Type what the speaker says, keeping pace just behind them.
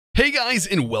Hey guys,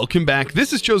 and welcome back.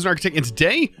 This is Chosen Architect, and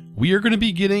today we are going to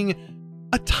be getting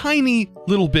a tiny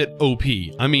little bit OP.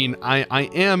 I mean,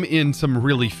 I am in some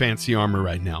really fancy armor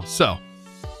right now, so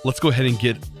let's go ahead and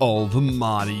get all the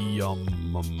modi.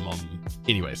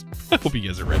 Anyways, I hope you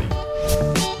guys are ready.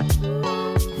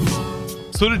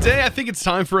 So today, I think it's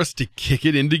time for us to kick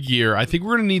it into gear. I think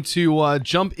we're going to need to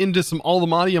jump into some all the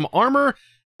modium armor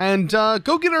and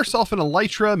go get ourselves an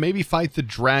elytra, maybe fight the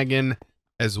dragon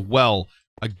as well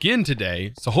again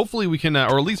today. So hopefully we can,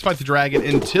 or at least fight the dragon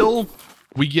until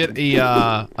we get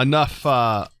a enough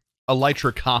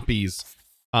elytra copies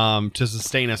to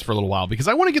sustain us for a little while, because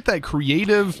I want to get that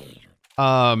creative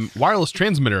wireless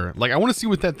transmitter. Like, I want to see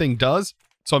what that thing does.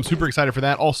 So I'm super excited for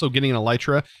that. Also, getting an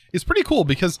elytra is pretty cool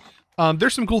because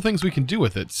there's some cool things we can do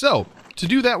with it. So to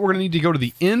do that, we're going to need to go to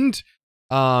the end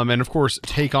and of course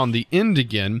take on the end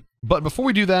again. But before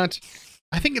we do that,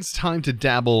 I think it's time to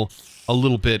dabble a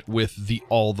little bit with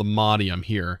all the modium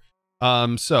here.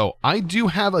 So I do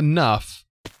have enough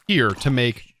here to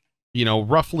make, you know,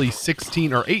 roughly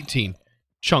 16 or 18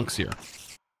 chunks here.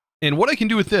 And what I can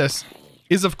do with this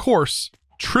is, of course,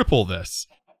 triple this.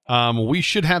 We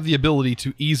should have the ability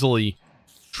to easily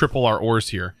triple our ores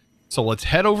here. So let's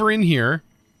head over in here,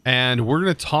 and we're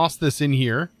going to toss this in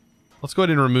here. Let's go ahead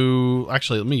and remove...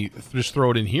 Actually, let me just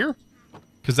throw it in here,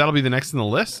 because that'll be the next in the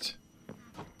list.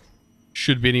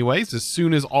 Should be anyways, as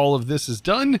soon as all of this is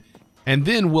done. And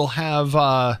then we'll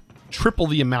have triple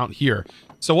the amount here.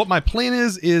 So what my plan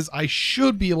is I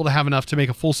should be able to have enough to make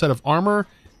a full set of armor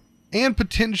and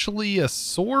potentially a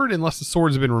sword, unless the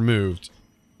swords have been removed.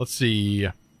 Let's see.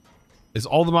 Is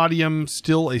all the modium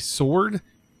still a sword?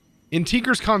 In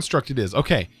Tinker's Construct it is.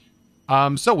 Okay.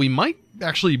 So we might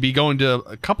actually be going to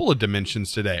a couple of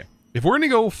dimensions today. If we're going to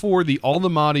go for the all the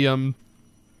modium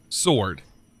sword,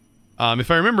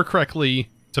 if I remember correctly,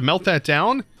 to melt that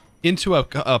down into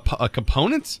a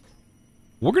component,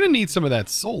 we're going to need some of that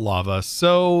soul lava.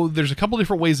 So there's a couple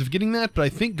different ways of getting that, but I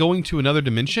think going to another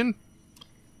dimension,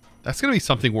 that's going to be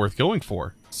something worth going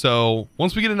for. So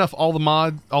once we get enough all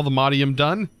the modium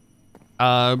done,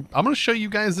 I'm going to show you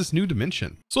guys this new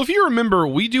dimension. So if you remember,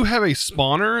 we do have a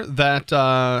spawner that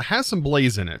has some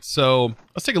blaze in it. So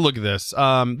let's take a look at this.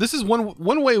 This is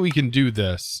one way we can do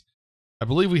this. I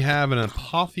believe we have an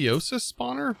apotheosis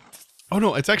spawner. Oh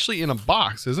no, it's actually in a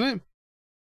box, isn't it?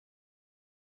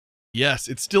 Yes,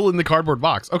 it's still in the cardboard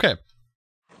box. Okay.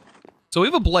 So we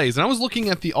have a blaze, and I was looking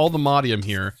at all the modium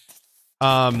here.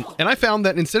 And I found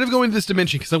that instead of going to this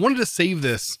dimension, because I wanted to save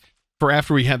this for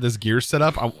after we had this gear set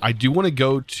up, I do want to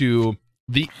go to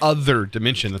the other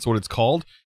dimension. That's what it's called,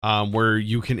 where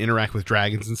you can interact with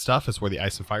dragons and stuff. That's where the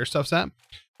ice and fire stuff's at.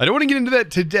 I don't want to get into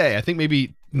that today. I think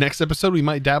maybe next episode we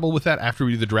might dabble with that after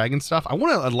we do the dragon stuff. I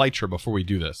want an elytra before we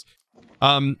do this.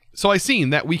 So I seen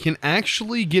that we can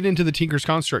actually get into the Tinker's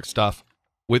Construct stuff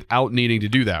without needing to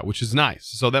do that, which is nice.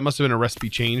 So that must have been a recipe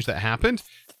change that happened,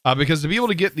 because to be able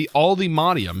to get all the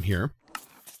modium here,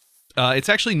 it's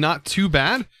actually not too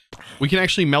bad. We can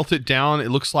actually melt it down, it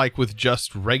looks like, with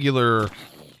just regular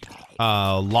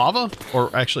lava,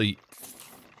 or actually,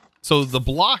 so the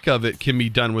block of it can be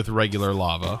done with regular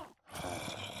lava.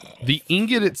 The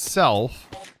ingot itself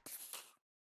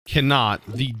cannot.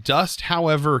 The dust,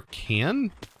 however,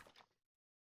 can.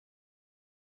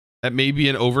 That may be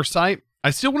an oversight.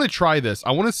 I still want to try this.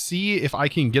 I want to see if I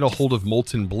can get a hold of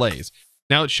molten blaze.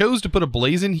 Now it shows to put a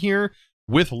blaze in here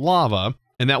with lava,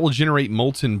 and that will generate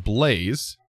molten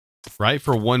blaze, right,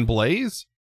 for one blaze.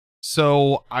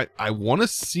 So I want to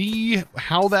see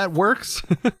how that works,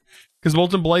 because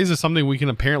molten blaze is something we can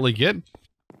apparently get.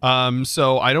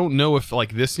 So I don't know if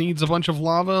like this needs a bunch of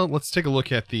lava. Let's take a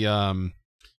look at the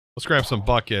let's grab some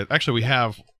bucket. Actually, we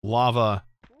have lava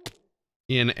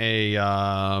in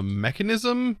a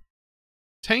mechanism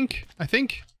tank, I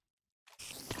think.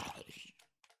 Let's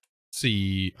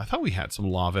see, I thought we had some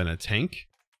lava in a tank,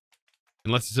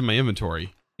 unless it's in my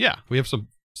inventory. Yeah, we have some.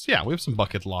 Yeah, we have some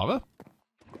bucket lava.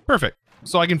 Perfect.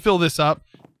 So I can fill this up.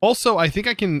 Also, I think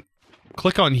I can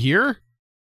click on here,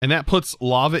 and that puts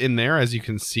lava in there, as you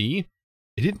can see.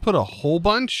 It didn't put a whole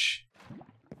bunch.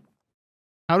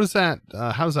 How does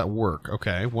that work?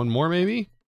 Okay, one more maybe.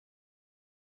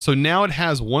 So now it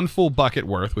has one full bucket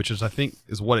worth, which is, I think,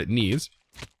 is what it needs.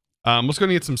 Let's go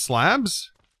and get some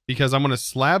slabs, because I'm going to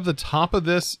slab the top of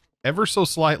this ever so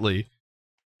slightly,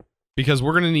 because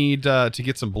we're going to need to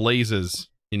get some blazes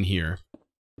in here,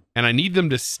 and I need them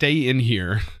to stay in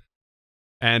here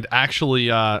and actually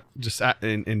just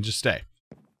stay.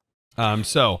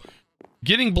 So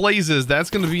getting blazes, that's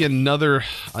going to be another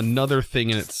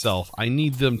thing in itself. I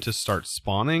need them to start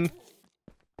spawning,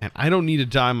 and I don't need to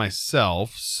die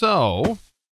myself, so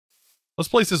Let's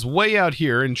place this way out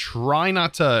here and try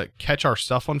not to catch our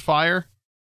stuff on fire.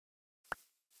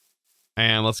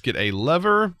 And let's get a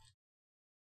lever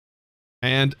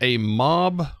and a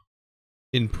mob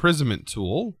imprisonment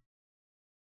tool.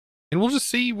 And we'll just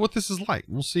see what this is like.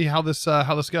 We'll see how this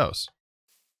goes.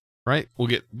 Right? We'll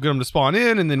get them to spawn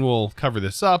in, and then we'll cover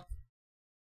this up.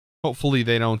 Hopefully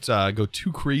they don't go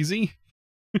too crazy.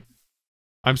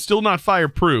 I'm still not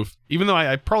fireproof, even though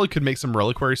I probably could make some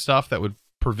reliquary stuff that would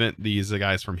prevent these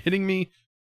guys from hitting me.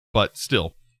 But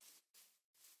still.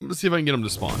 Let's see if I can get them to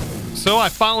spawn. So I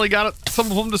finally got some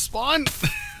of them to spawn.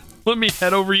 Let me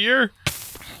head over here.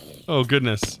 Oh,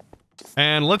 goodness.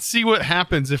 And let's see what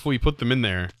happens if we put them in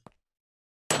there.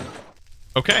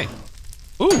 Okay.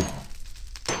 Ooh.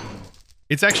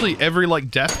 It's actually every,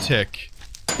 like, death tick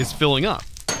is filling up.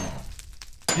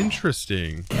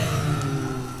 Interesting.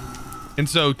 And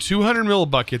so 200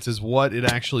 millibuckets is what it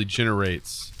actually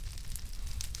generates.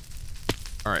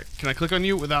 All right. Can I click on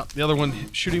you without the other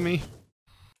one shooting me?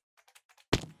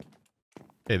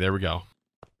 Okay, there we go.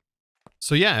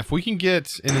 So yeah, if we can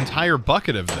get an entire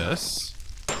bucket of this,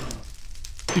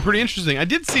 it'd be pretty interesting. I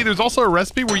did see there's also a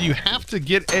recipe where you have to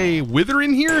get a wither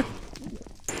in here.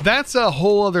 That's a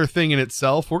whole other thing in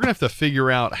itself. We're gonna have to figure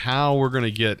out how we're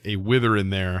gonna get a wither in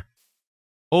there.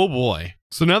 Oh boy.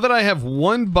 So now that I have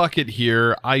one bucket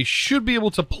here, I should be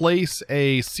able to place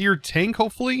a seared tank,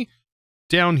 hopefully,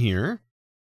 down here.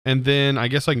 And then I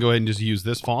guess I can go ahead and just use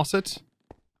this faucet.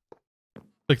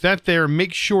 Like that there,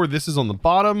 make sure this is on the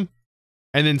bottom.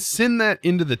 And then send that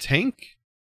into the tank.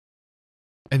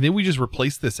 And then we just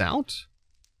replace this out.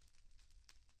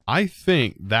 I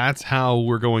think that's how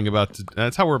we're about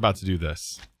to do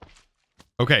this.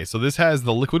 Okay, so this has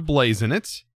the liquid blaze in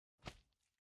it.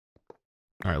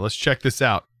 All right, let's check this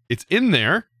out. It's in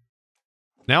there.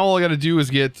 Now all I got to do is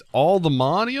get all the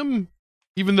modium.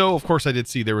 Even though, of course, I did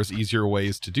see there was easier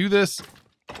ways to do this.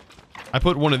 I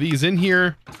put one of these in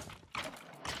here.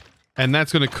 And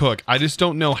that's going to cook. I just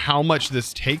don't know how much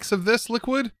this takes of this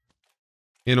liquid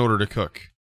in order to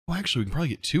cook. Well, actually, we can probably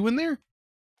get 2 in there.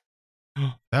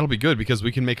 That'll be good because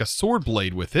we can make a sword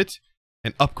blade with it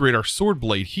and upgrade our sword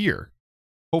blade here.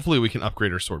 Hopefully we can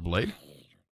upgrade our sword blade.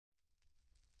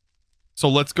 So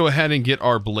let's go ahead and get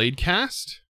our blade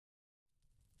cast.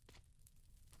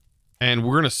 And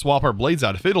we're going to swap our blades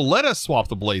out. If it'll let us swap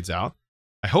the blades out,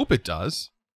 I hope it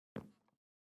does.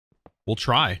 We'll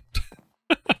try.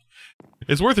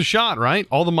 It's worth a shot, right?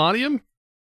 All the modium?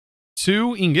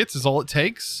 2 ingots is all it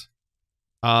takes.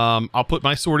 I'll put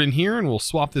my sword in here and we'll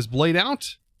swap this blade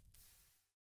out.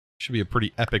 Should be a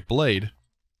pretty epic blade.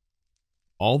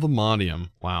 All the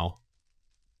modium. Wow.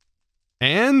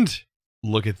 And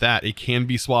look at that. It can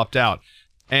be swapped out.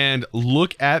 And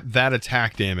look at that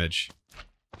attack damage.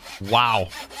 Wow.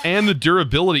 And the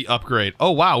durability upgrade.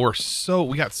 Oh, wow.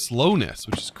 We got slowness,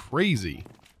 which is crazy.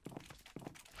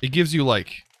 It gives you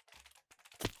like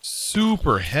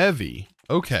super heavy.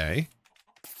 Okay.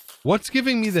 What's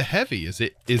giving me the heavy? Is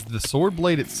the sword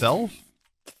blade itself?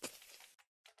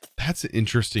 That's an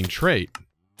interesting trait.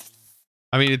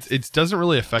 I mean, it doesn't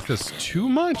really affect us too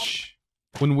much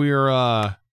when we're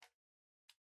oh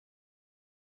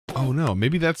no,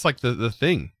 maybe that's like the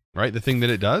thing, right? The thing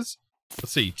that it does.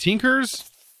 Let's see. Tinkers,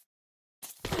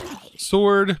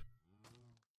 sword,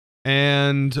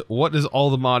 and what is all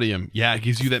the modium? Yeah, it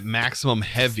gives you that maximum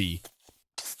heavy.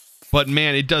 But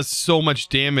man, it does so much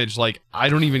damage, like, I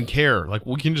don't even care. Like,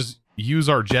 we can just use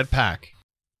our jetpack.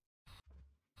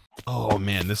 Oh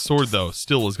man, this sword, though,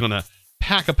 still is gonna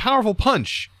pack a powerful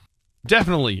punch.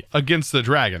 Definitely against the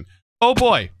dragon. Oh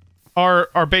boy,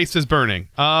 our base is burning.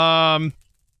 Oh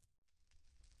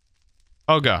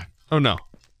god. Oh no.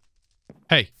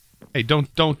 Hey,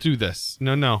 don't do this.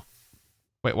 No.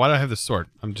 Wait, why do I have this sword?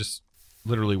 I'm just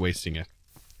literally wasting it.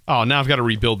 Oh, now I've got to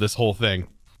rebuild this whole thing.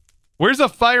 Where's a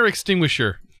fire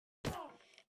extinguisher?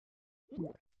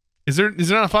 Is there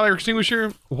not a fire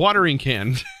extinguisher? Watering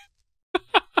can.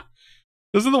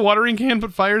 Doesn't the watering can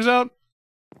put fires out?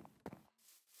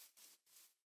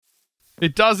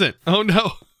 It doesn't. Oh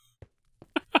no.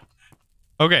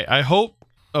 Okay, I hope.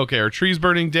 Okay, our tree's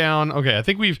burning down. Okay, I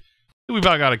think we've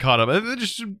about got it caught up.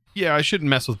 Yeah, I shouldn't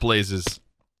mess with blazes.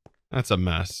 That's a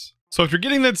mess. So after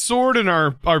getting that sword and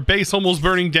our base almost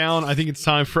burning down, I think it's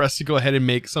time for us to go ahead and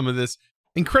make some of this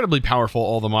incredibly powerful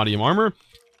all the modium armor.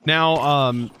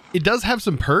 Now, it does have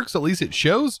some perks, at least it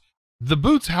shows. The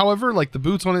boots, however, like the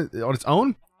boots on its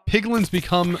own, piglins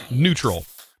become neutral.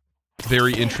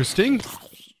 Very interesting.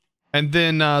 And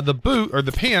then the boot, or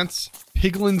the pants,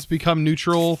 piglins become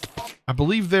neutral. I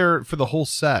believe they're for the whole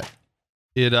set.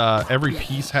 Every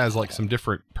piece has like some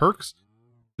different perks.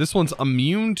 This one's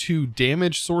immune to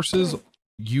damage sources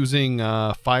using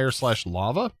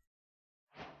fire/lava.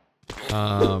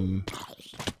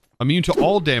 Immune to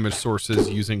all damage sources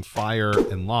using fire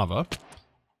and lava.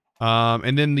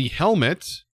 And then the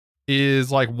helmet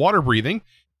is like water breathing,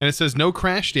 and it says no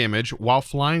crash damage while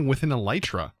flying with an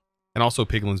elytra, and also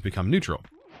piglins become neutral.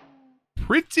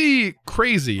 Pretty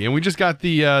crazy. And we just got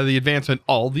the advancement,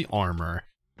 all the armor.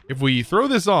 If we throw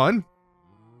this on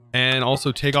and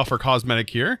also take off our cosmetic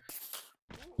here,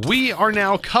 we are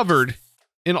now covered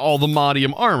in all the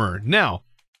Modium armor. Now,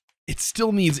 it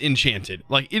still needs enchanted.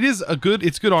 Like, it's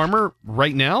good armor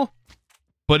right now,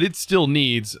 but it still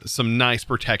needs some nice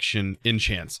protection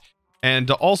enchants.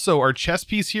 And also our chest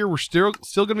piece here, we're still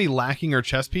going to be lacking our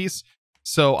chest piece.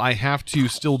 So I have to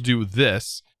still do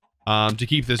this to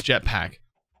keep this jetpack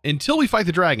until we fight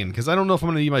the dragon, because I don't know if I'm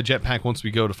going to need my jetpack once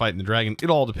we go to fight the dragon. It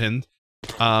all depends.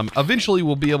 Eventually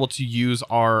we'll be able to use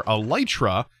our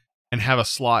elytra and have a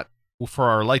slot for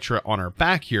our elytra on our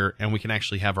back here, and we can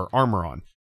actually have our armor on,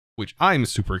 which I'm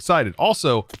super excited.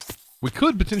 Also, we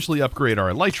could potentially upgrade our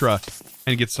elytra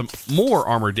and get some more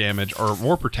armor damage or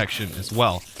more protection as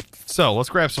well. So let's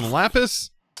grab some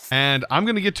lapis, and I'm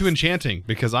going to get to enchanting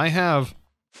because I have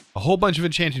a whole bunch of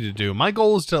enchanting to do. My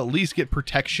goal is to at least get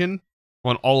protection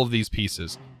on all of these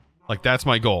pieces. Like, that's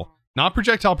my goal. Not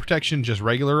projectile protection, just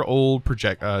regular old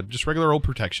protection.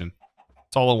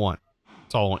 That's all I want.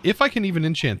 That's all I want. If I can even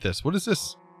enchant this. What is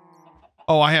this?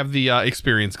 Oh, I have the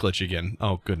experience glitch again.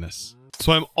 Oh, goodness.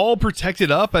 So I'm all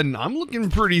protected up, and I'm looking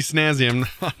pretty snazzy.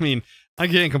 I mean, I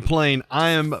can't complain. I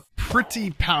am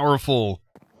pretty powerful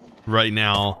right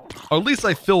now. Or at least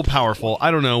I feel powerful. I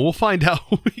don't know. We'll find out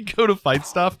when we go to fight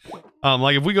stuff.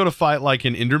 Like, if we go to fight, like,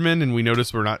 an Enderman, and we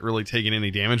notice we're not really taking any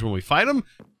damage when we fight him,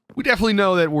 we definitely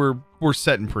know that we're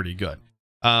setting pretty good.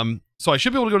 So I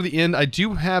should be able to go to the end. I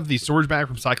do have the storage bag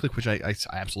from Cyclic, which I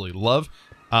absolutely love.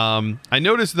 I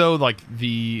noticed though, like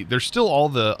there's still all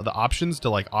the options to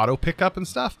like auto pickup and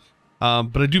stuff.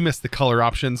 But I do miss the color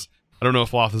options. I don't know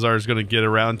if Lothazar is going to get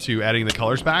around to adding the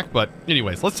colors back, but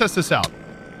anyways, let's test this out.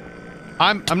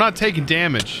 I'm not taking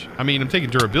damage. I mean, I'm taking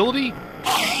durability,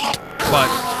 but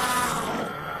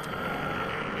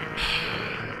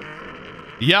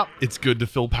yep, it's good to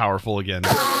feel powerful again.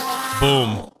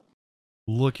 Boom.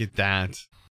 Look at that.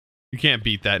 You can't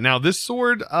beat that. Now, this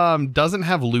sword doesn't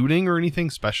have looting or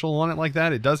anything special on it like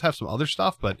that. It does have some other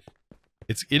stuff, but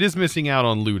it is missing out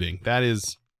on looting. That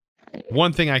is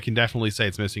one thing I can definitely say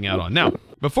it's missing out on. Now,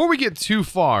 before we get too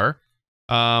far,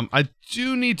 I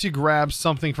do need to grab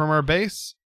something from our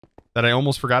base that I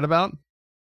almost forgot about.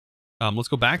 Let's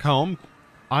go back home.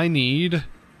 I need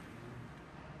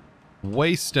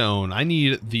waystone. I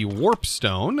need the warp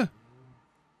stone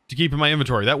to keep in my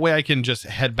inventory. That way I can just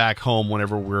head back home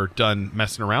whenever we're done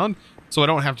messing around, so I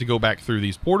don't have to go back through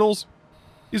these portals.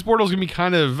 These portals can be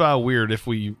kind of weird if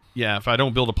I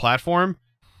don't build a platform.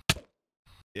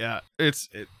 Yeah,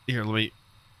 here,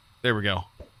 there we go.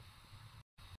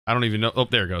 I don't even know. Oh,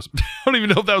 there it goes. I don't even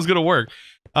know if that was gonna work.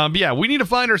 But yeah, we need to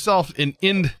find ourselves an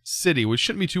end city, which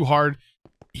shouldn't be too hard.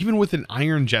 Even with an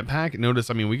iron jetpack, notice,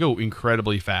 I mean, we go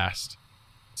incredibly fast.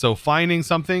 So finding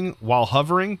something while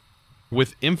hovering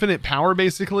with infinite power,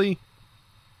 basically,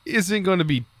 isn't going to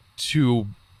be too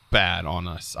bad on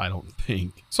us, I don't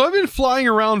think. So I've been flying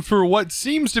around for what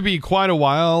seems to be quite a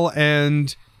while,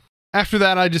 and after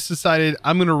that, I just decided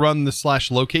I'm going to run the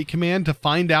 /locate command to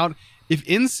find out if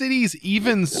end cities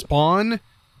even spawn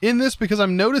in this, because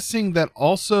I'm noticing that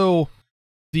also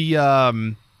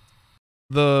the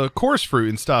chorus fruit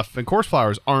and stuff and chorus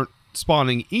flowers aren't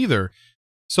spawning either.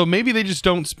 So maybe they just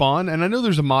don't spawn. And I know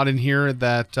there's a mod in here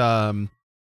that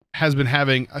has been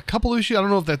having a couple of issues. I don't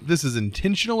know if this is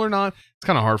intentional or not. It's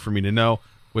kind of hard for me to know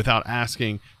without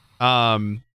asking.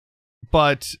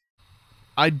 But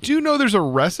I do know there's a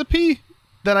recipe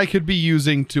that I could be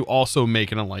using to also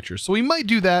make an elytra. So we might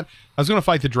do that. I was going to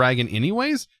fight the dragon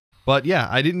anyways. But yeah,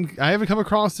 I haven't come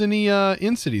across any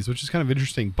end cities, which is kind of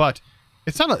interesting. But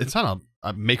it's not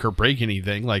a make or break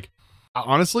anything. Like,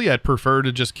 honestly, I'd prefer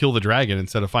to just kill the dragon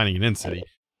instead of finding an end city.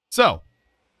 So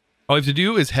all we have to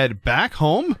do is head back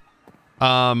home,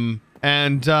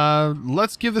 and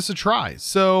let's give this a try.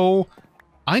 So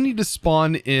I need to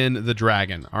spawn in the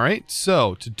dragon. All right.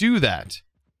 So to do that,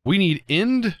 we need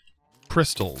end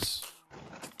crystals.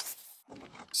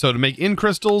 So to make end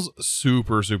crystals,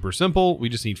 super simple. We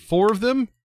just need 4 of them.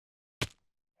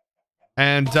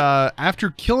 And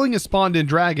after killing a spawned in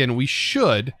dragon, we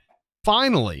should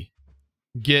finally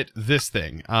get this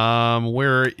thing.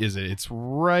 Where is it? It's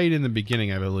right in the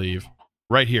beginning, I believe.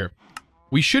 Right here.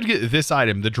 We should get this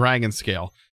item, the dragon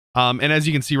scale. And as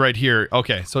you can see right here,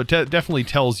 okay, so it definitely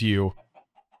tells you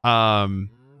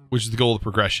which is the goal of the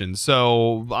progression.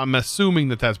 So I'm assuming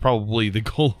that that's probably the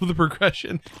goal of the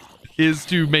progression, is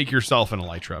to make yourself an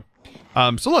elytra.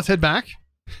 So let's head back.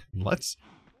 Let's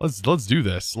do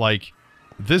this. Like,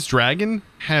 this dragon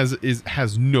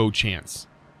has no chance.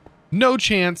 No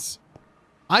chance.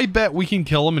 I bet we can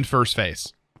kill him in first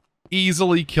phase.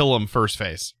 Easily kill him first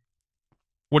phase.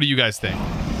 What do you guys think?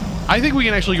 I think we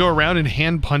can actually go around and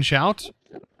hand punch out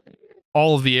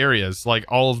all of the areas, like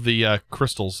all of the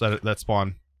crystals that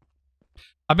spawn.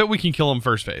 I bet we can kill him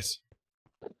first phase.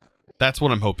 That's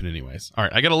what I'm hoping anyways. All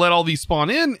right, I gotta let all these spawn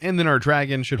in, and then our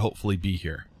dragon should hopefully be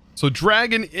here. So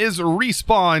dragon is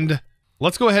respawned.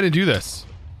 Let's go ahead and do this.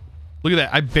 Look at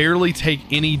that. I barely take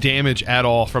any damage at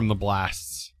all from the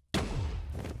blasts.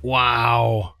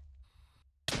 Wow.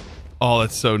 Oh,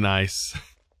 that's so nice.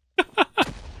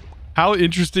 How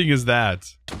interesting is that?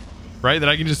 Right? That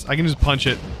I can just punch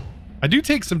it. I do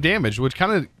take some damage, which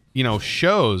kind of, you know,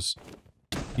 shows,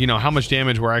 you know, how much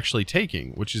damage we're actually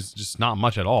taking, which is just not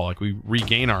much at all. Like, we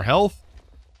regain our health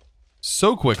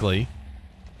so quickly.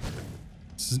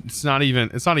 It's not even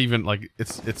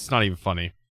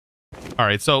funny. All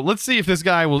right, so let's see if this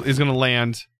guy is going to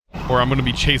land, or I'm going to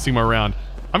be chasing him around.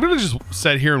 I'm going to just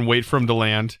sit here and wait for him to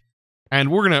land,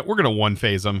 and we're going to one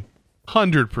phase him.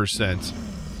 100%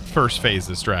 first phase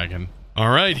this dragon. All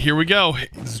right, here we go.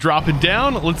 It's dropping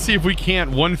down. Let's see if we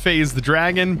can't one phase the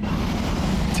dragon.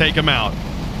 Take him out.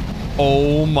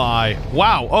 Oh my.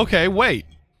 Wow. Okay, wait.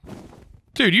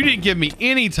 Dude, you didn't give me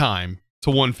any time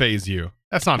to one phase you.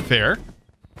 That's not fair.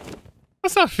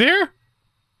 That's not fair.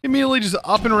 He immediately just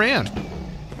up and ran.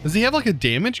 Does he have like a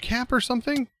damage cap or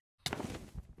something?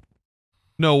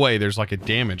 No way there's like a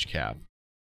damage cap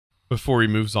before he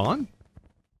moves on.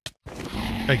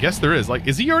 I guess there is. Like,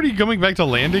 is he already coming back to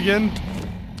land again?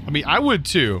 I mean, I would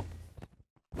too.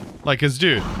 Like, 'cause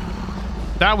dude,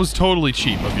 that was totally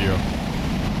cheap of you.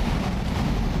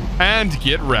 And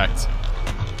get wrecked.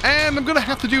 And I'm gonna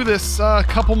have to do this a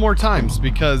couple more times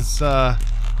because, yeah,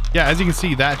 as you can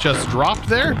see, that just dropped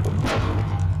there.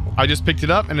 I just picked it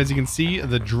up, and as you can see,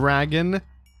 the dragon,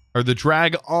 or the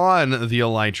drag on the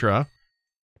elytra.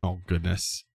 Oh,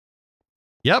 goodness.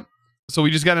 Yep. So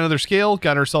we just got another scale,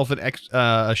 got ourselves a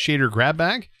shader grab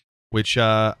bag, which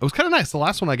it was kind of nice. The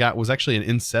last one I got was actually an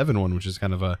N7 one, which is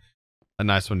kind of a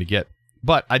nice one to get.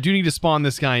 But I do need to spawn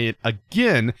this guy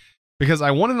again, because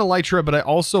I want an elytra, but I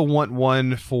also want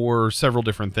one for several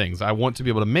different things. I want to be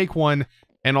able to make one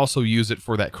and also use it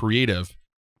for that creative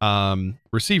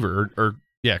receiver, or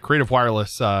yeah, creative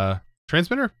wireless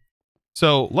transmitter.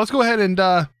 So let's go ahead and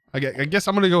I guess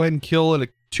I'm going to go ahead and kill it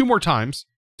 2 more times.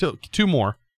 2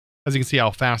 more. As you can see how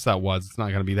fast that was. It's not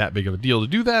going to be that big of a deal to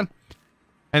do that.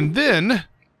 And then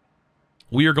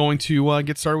we are going to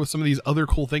get started with some of these other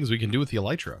cool things we can do with the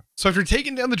elytra. So after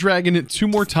taking down the dragon 2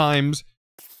 more times,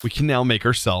 we can now make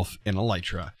ourselves an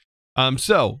elytra.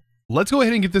 So let's go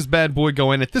ahead and get this bad boy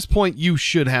going. At this point, you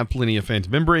should have plenty of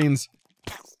phantom membranes.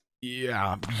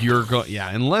 Yeah,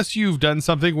 unless you've done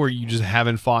something where you just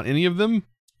haven't fought any of them,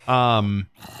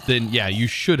 then yeah, you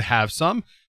should have some.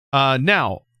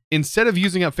 Now, instead of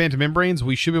using up phantom membranes,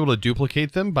 we should be able to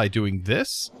duplicate them by doing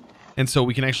this. And so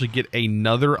we can actually get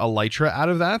another elytra out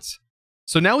of that.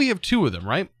 So now we have 2 of them,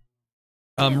 right?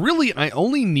 Really, I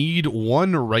only need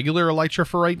 1 regular elytra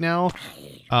for right now.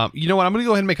 You know what? I'm going to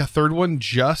go ahead and make a 3rd one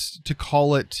just to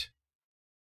call it,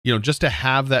 you know, just to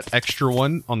have that extra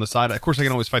one on the side. Of course, I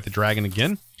can always fight the dragon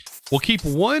again. We'll keep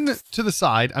 1 to the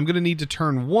side. I'm going to need to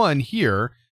turn 1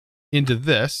 here into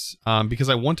this because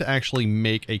I want to actually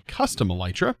make a custom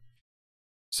elytra.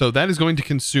 So that is going to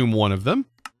consume 1 of them.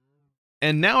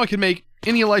 And now I can make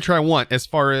any elytra I want as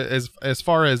far as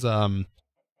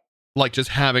like just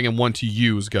having a one to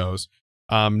use goes.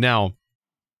 Now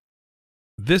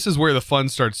this is where the fun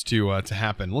starts to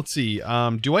happen. Let's see.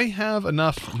 Do I have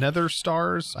enough nether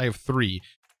stars? I have 3.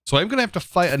 So I'm going to have to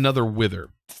fight another wither,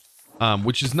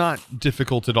 which is not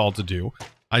difficult at all to do.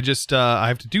 I just I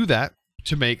have to do that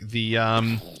to make the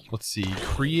let's see,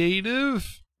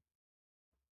 creative.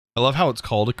 I love how it's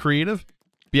called a creative.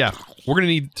 But yeah, we're gonna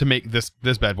need to make this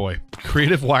bad boy,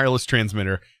 creative wireless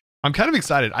transmitter. I'm kind of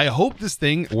excited. I hope this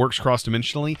thing works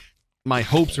cross-dimensionally. My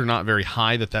hopes are not very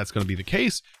high that that's going to be the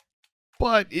case,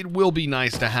 but it will be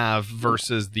nice to have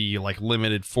versus the like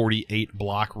limited 48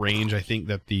 block range I think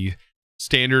that the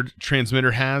standard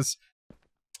transmitter has.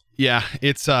 Yeah,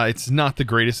 it's not the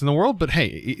greatest in the world, but hey,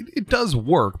 it does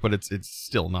work, but it's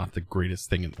still not the greatest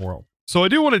thing in the world. So I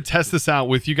do want to test this out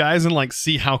with you guys and like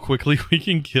see how quickly we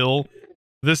can kill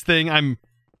this thing. I'm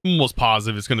almost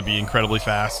positive it's going to be incredibly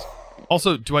fast.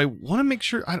 Also, do I want to make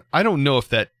sure? I don't know if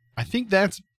that... I think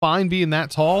that's fine being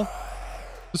that tall.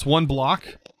 Just 1 block.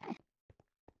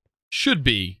 should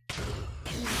be.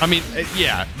 I mean,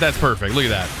 yeah, that's perfect. Look at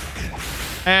that.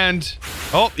 And,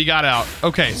 oh, he got out.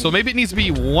 Okay, so maybe it needs to be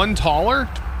one taller.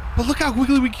 But look how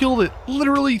quickly we killed it.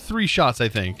 Literally 3 shots, I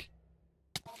think.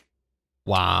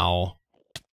 Wow.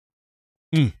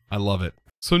 I love it.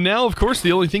 So now, of course,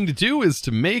 the only thing to do is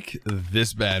to make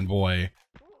this bad boy.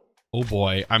 Oh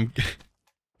boy,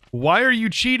 Why are you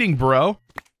cheating, bro?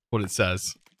 What it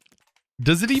says.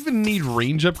 Does it even need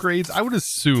range upgrades? I would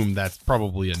assume that's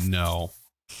probably a no.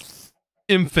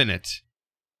 Infinite.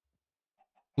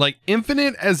 Like,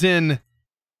 infinite as in,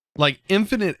 like,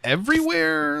 infinite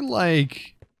everywhere?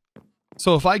 Like,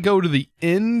 so if I go to the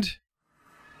end...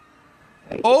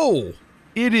 Oh!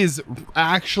 It is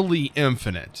actually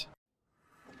infinite.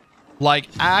 Like,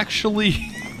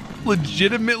 actually,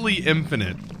 legitimately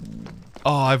infinite.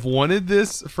 Oh, I've wanted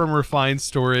this from Refined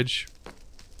Storage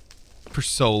for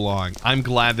so long. I'm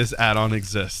glad this add-on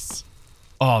exists.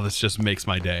 Oh, this just makes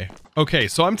my day. Okay,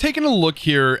 so I'm taking a look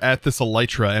here at this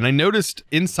Elytra, and I noticed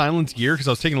in Silent Gear, because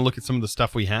I was taking a look at some of the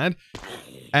stuff we had,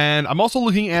 and I'm also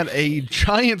looking at a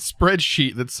giant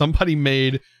spreadsheet that somebody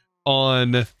made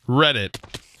on Reddit,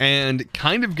 and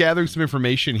kind of gathering some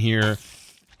information here,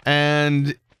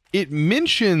 and it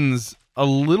mentions a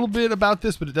little bit about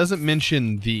this, but it doesn't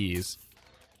mention these.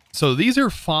 So these are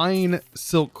fine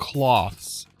silk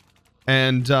cloths,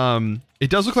 and it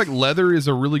does look like leather is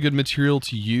a really good material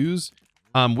to use.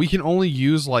 We can only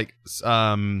use like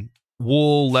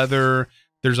wool, leather.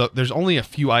 There's only a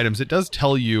few items. It does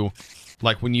tell you,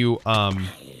 like when you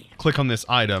click on this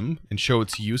item and show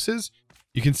its uses,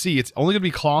 you can see it's only going to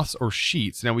be cloths or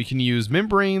sheets. Now we can use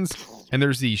membranes, and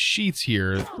there's these sheets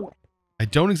here. I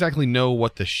don't exactly know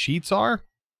what the sheets are,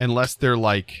 unless they're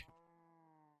like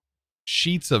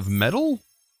sheets of metal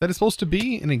that is supposed to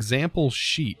be an example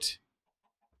sheet.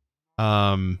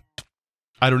 I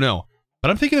don't know,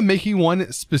 but I'm thinking of making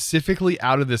one specifically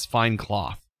out of this fine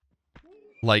cloth.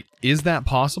 Like, is that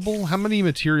possible? How many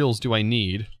materials do I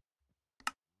need?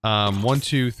 1,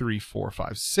 2, 3, 4,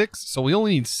 5, 6. So we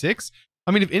only need 6.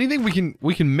 I mean, if anything,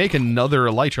 we can make another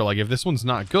Elytra. Like, if this one's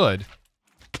not good,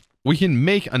 we can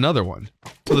make another one.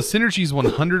 So the synergy is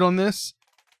 100 on this.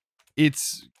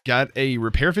 It's got a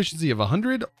repair efficiency of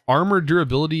 100, armor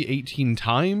durability 18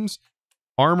 times.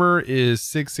 Armor is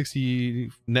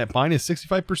 660, net bind is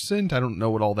 65%. I don't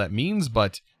know what all that means,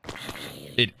 but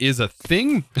it is a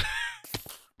thing.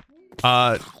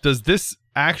 Does this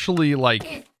actually,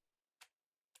 like,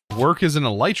 work as an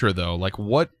Elytra, though? Like,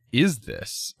 what is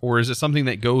this? Or is it something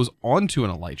that goes onto an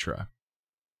Elytra?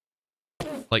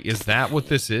 Like, is that what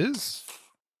this is?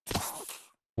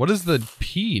 What does the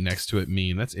P next to it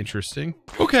mean? That's interesting.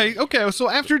 Okay,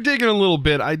 so after digging a little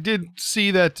bit, I did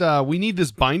see that we need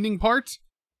this binding part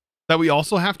that we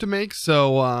also have to make,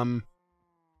 so,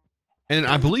 and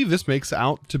I believe this makes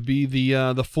out to be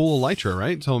the full Elytra,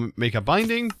 right? So make a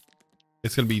binding.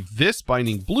 It's going to be this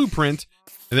binding blueprint,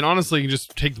 and then honestly, you can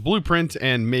just take the blueprint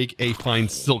and make a fine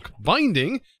silk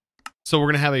binding. So we're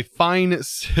going to have a fine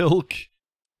silk,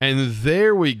 and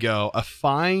there we go, a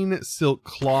fine silk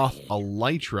cloth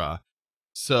Elytra.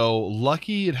 So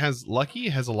lucky, it has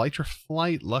Elytra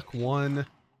flight, luck 1.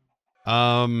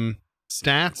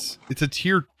 Stats, it's a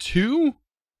tier 2,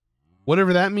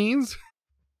 whatever that means.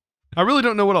 I really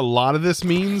don't know what a lot of this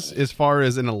means as far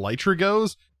as an Elytra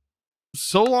goes,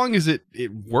 so long as it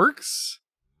works,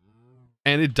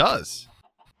 and it does.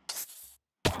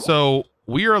 So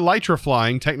we are Elytra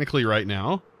flying technically right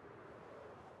now.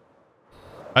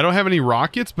 I don't have any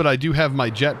rockets, but I do have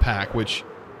my jetpack, which,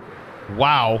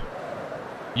 wow,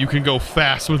 you can go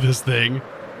fast with this thing.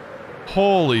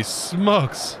 Holy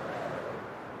smokes.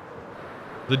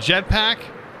 The jetpack,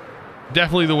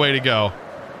 definitely the way to go.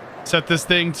 Set this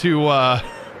thing to,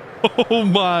 oh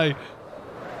my,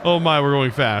 we're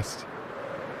going fast.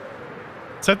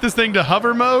 Set this thing to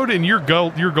hover mode and you're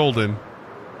golden.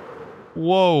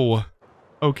 Whoa.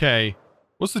 Okay.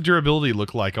 What's the durability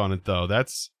look like on it, though?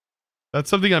 That's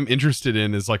something I'm interested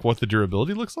in, is like what the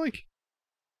durability looks like.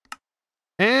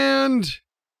 And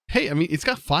hey, I mean, it's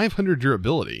got 500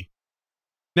 durability.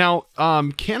 Now,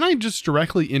 can I just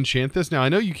directly enchant this? Now, I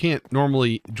know you can't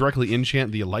normally directly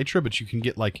enchant the Elytra, but you can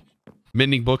get like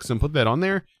mending books and put that on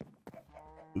there.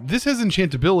 This has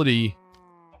enchantability.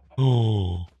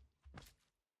 Oh.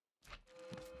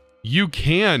 You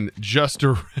can just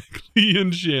directly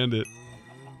enchant it.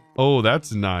 Oh,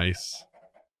 that's nice.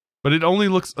 But it only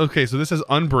looks... Okay, so this has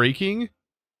Unbreaking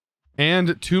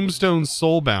and Tombstone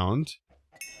Soulbound.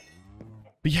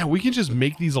 But yeah, we can just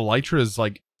make these Elytras,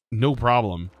 like, no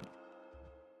problem.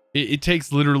 It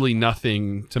takes literally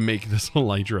nothing to make this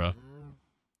Elytra.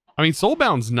 I mean,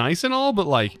 Soulbound's nice and all, but,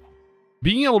 like,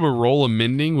 Being able to roll a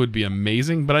mending would be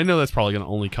amazing, but I know that's probably going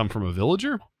to only come from a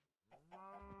villager.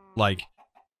 Like,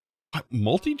 what,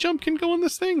 multi-jump can go on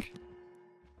this thing?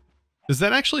 Does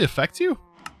that actually affect you?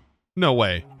 No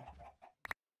way.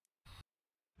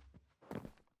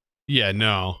 Yeah,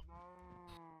 no.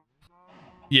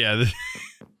 Yeah,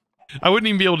 I wouldn't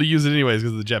even be able to use it anyways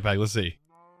because of the jetpack. Let's see.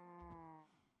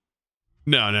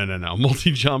 No.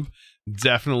 Multi-jump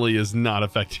definitely is not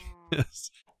affecting this.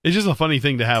 It's just a funny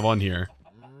thing to have on here.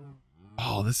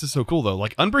 Oh, this is so cool though.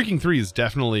 Like, Unbreaking 3 is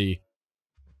definitely...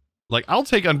 Like, I'll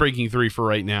take Unbreaking 3 for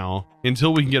right now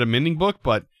until we can get a mending book,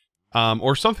 but...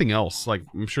 or something else. Like,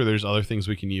 I'm sure there's other things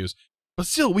we can use. But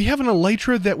still, we have an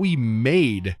elytra that we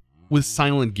made with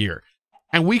silent gear.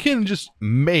 And we can just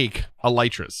make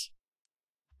elytras.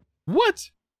 What?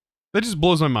 That just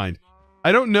blows my mind.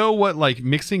 I don't know what, like,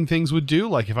 mixing things would do.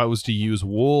 Like, if I was to use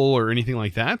wool or anything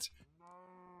like that.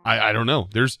 I don't know.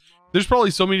 There's probably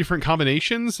so many different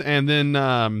combinations, and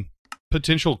then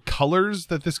potential colors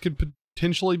that this could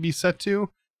potentially be set to.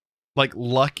 Like,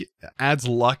 luck adds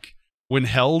luck when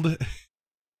held.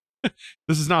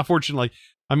 This is not fortune. Like,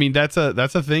 I mean, that's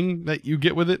a thing that you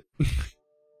get with it.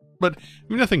 But I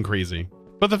mean, nothing crazy.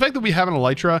 But the fact that we have an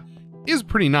elytra is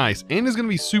pretty nice, and is going to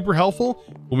be super helpful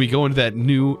when we go into that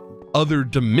new other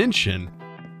dimension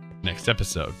next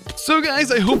episode. So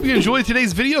guys, I hope you enjoyed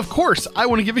today's video. Of course, I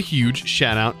want to give a huge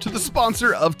shout out to the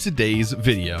sponsor of today's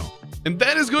video, and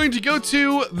that is going to go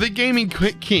to the Gaming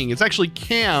King. It's actually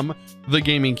Cam, the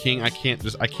Gaming King. I can't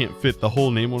fit the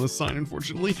whole name on a sign,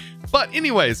 unfortunately. But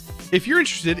anyways, if you're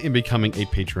interested in becoming a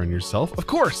patron yourself, of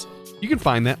course, you can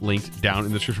find that linked down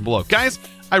in the description below. Guys,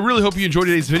 I really hope you enjoyed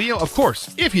today's video. Of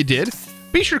course, if you did,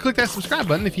 be sure to click that subscribe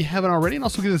button if you haven't already, and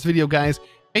also give this video, guys,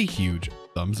 a huge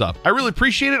thumbs up. I really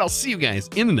appreciate it. I'll see you guys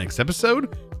in the next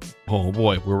episode. Oh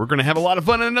boy, where we're going to have a lot of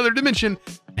fun in another dimension.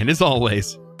 And as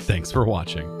always, thanks for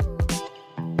watching.